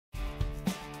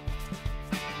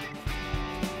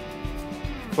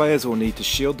Players will need to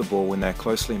shield the ball when they are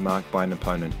closely marked by an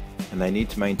opponent, and they need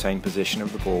to maintain possession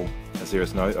of the ball as there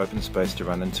is no open space to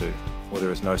run into, or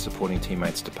there is no supporting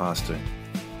teammates to pass to.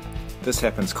 This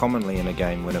happens commonly in a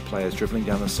game when a player is dribbling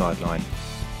down the sideline,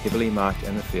 heavily marked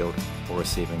in the field, or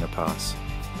receiving a pass.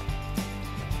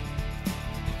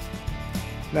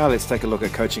 Now let's take a look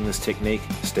at coaching this technique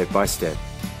step by step.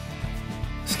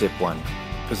 Step 1.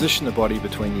 Position the body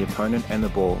between the opponent and the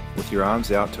ball with your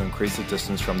arms out to increase the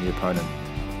distance from the opponent.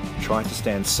 Try to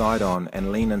stand side on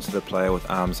and lean into the player with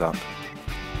arms up.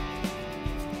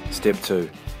 Step 2.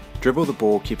 Dribble the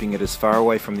ball, keeping it as far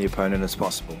away from the opponent as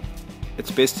possible.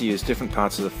 It's best to use different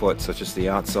parts of the foot, such as the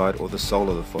outside or the sole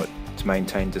of the foot, to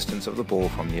maintain distance of the ball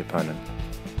from the opponent.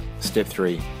 Step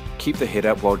 3. Keep the head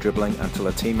up while dribbling until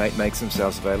a teammate makes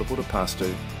themselves available to pass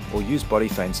to, or use body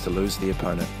feints to lose the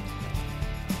opponent.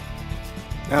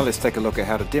 Now let's take a look at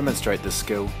how to demonstrate this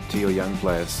skill to your young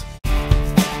players.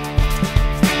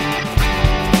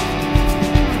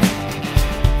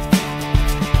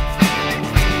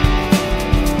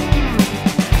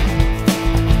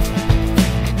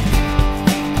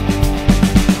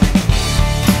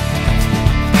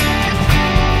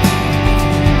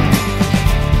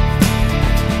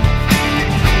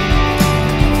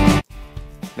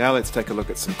 Now let's take a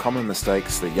look at some common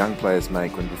mistakes that young players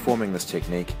make when performing this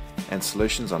technique and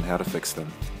solutions on how to fix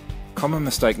them. Common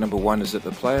mistake number 1 is that the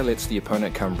player lets the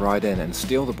opponent come right in and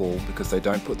steal the ball because they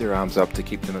don't put their arms up to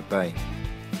keep them at bay.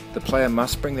 The player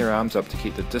must bring their arms up to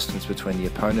keep the distance between the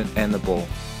opponent and the ball.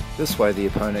 This way the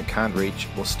opponent can't reach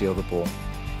or steal the ball.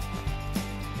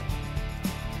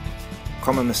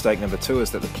 Common mistake number 2 is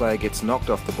that the player gets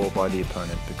knocked off the ball by the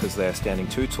opponent because they are standing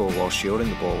too tall while shielding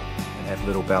the ball and have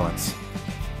little balance.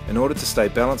 In order to stay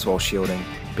balanced while shielding,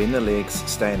 bend the legs,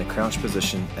 stay in a crouched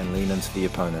position and lean into the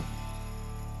opponent.